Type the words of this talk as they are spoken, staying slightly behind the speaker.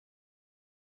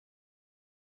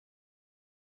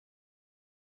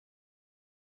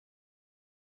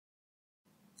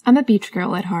I'm a beach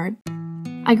girl at heart.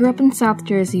 I grew up in South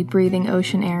Jersey, breathing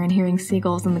ocean air and hearing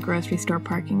seagulls in the grocery store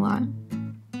parking lot.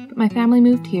 But my family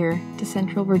moved here, to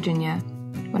Central Virginia,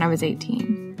 when I was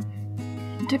 18.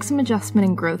 It took some adjustment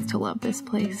and growth to love this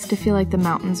place, to feel like the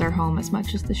mountains are home as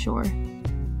much as the shore.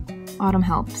 Autumn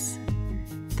helps.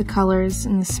 The colors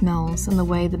and the smells and the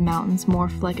way the mountains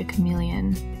morph like a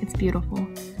chameleon, it's beautiful.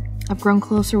 I've grown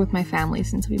closer with my family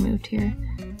since we moved here.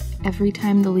 Every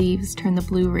time the leaves turn the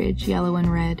Blue Ridge yellow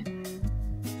and red,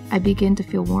 I begin to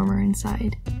feel warmer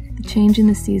inside. The change in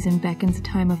the season beckons a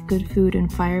time of good food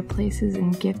and fireplaces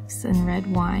and gifts and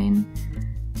red wine.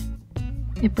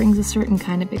 It brings a certain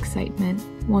kind of excitement,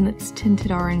 one that's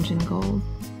tinted orange and gold.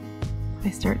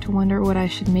 I start to wonder what I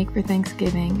should make for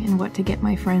Thanksgiving and what to get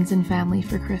my friends and family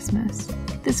for Christmas.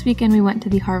 This weekend we went to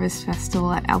the Harvest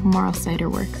Festival at Albemarle Cider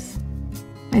Works.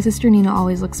 My sister Nina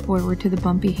always looks forward to the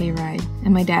bumpy hayride,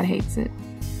 and my dad hates it.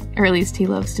 Or at least he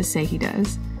loves to say he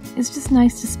does. It's just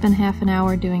nice to spend half an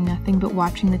hour doing nothing but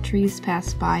watching the trees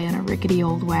pass by on a rickety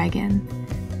old wagon.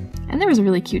 And there was a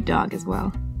really cute dog as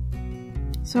well.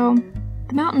 So,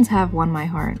 the mountains have won my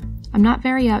heart. I'm not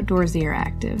very outdoorsy or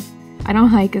active. I don't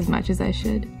hike as much as I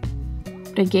should.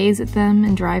 But I gaze at them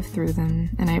and drive through them,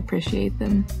 and I appreciate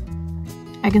them.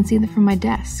 I can see them from my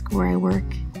desk, where I work,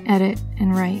 edit,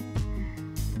 and write.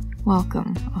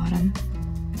 Welcome, Autumn.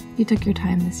 You took your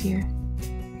time this year.